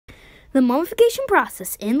The mummification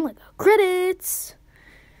process in Lego. Credits.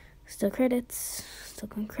 Still credits. Still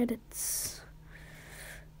going credits.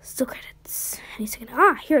 Still credits. Any second.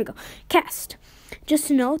 Here we go. Cast. Just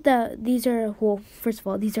to note that these are, first of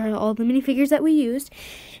all, these are all the minifigures that we used.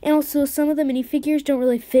 And also, some of the minifigures don't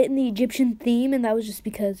really fit in the Egyptian theme, and that was just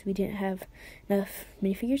because we didn't have enough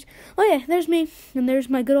minifigures. Oh yeah, there's me. And there's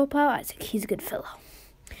my good old pal Isaac. He's a good fellow.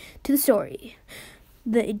 To the story.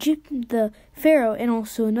 The Pharaoh and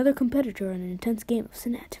also another competitor in an intense game of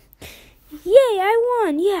Sinet. Yay, I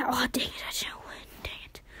won! Yeah, dang it, I didn't win. Dang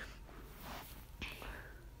it.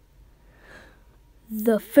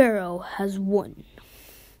 The Pharaoh has won.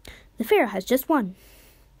 The Pharaoh has just won.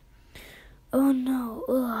 Oh no,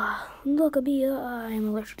 look at me, I'm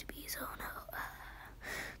allergic to bees, oh no.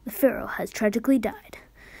 The Pharaoh has tragically died.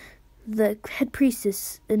 The head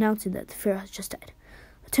priestess announcing that the Pharaoh has just died.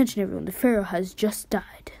 Attention everyone, the Pharaoh has just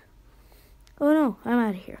died. Oh no, I'm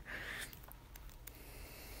out of here.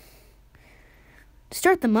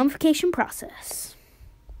 Start the mummification process.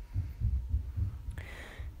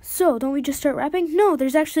 So, don't we just start wrapping? No,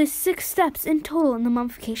 there's actually 6 steps in total in the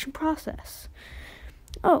mummification process.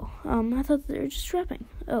 I thought they were just wrapping.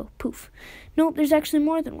 Oh, poof. Nope, there's actually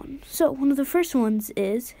more than one. So, one of the first ones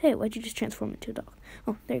is, hey, why'd you just transform into a dog?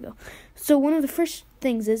 Oh, there you go. So, one of the first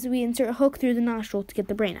things is we insert a hook through the nostril to get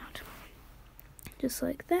the brain out. Just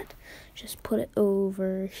like that. Just put it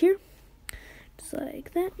over here. Just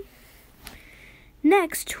like that.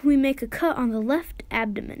 Next, we make a cut on the left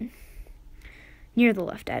abdomen. Near the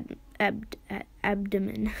left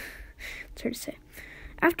abdomen. It's hard to say.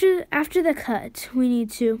 After the cut, we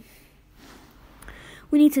need to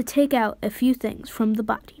take out a few things from the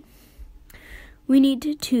body. We need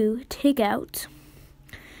to take out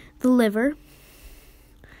the liver,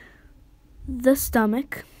 the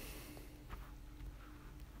stomach,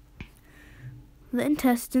 the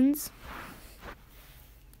intestines,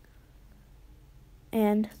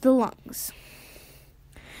 and the lungs.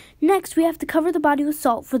 Next, we have to cover the body with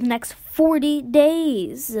salt for the next 40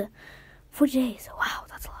 days. 40 days. Wow,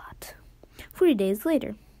 that's a lot. 40 days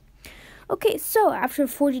later. Okay, so after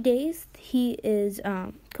 40 days, he is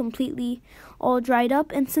completely all dried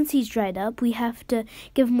up. And since he's dried up, we have to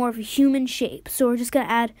give more of a human shape. So we're just going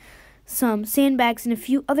to add some sandbags and a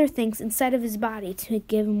few other things inside of his body to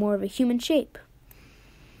give him more of a human shape.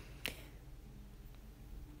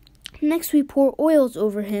 Next, we pour oils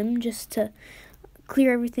over him just to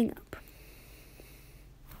clear everything up.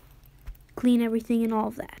 Clean everything and all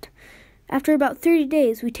of that. After about 30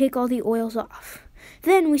 days, we take all the oils off.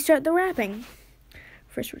 Then we start the wrapping.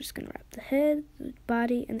 First, we're just going to wrap the head, the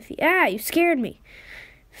body, and the feet. You scared me.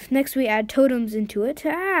 Next, we add totems into it.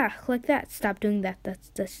 Like that. Stop doing that.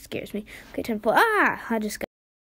 That scares me. Okay, time to pull. I just got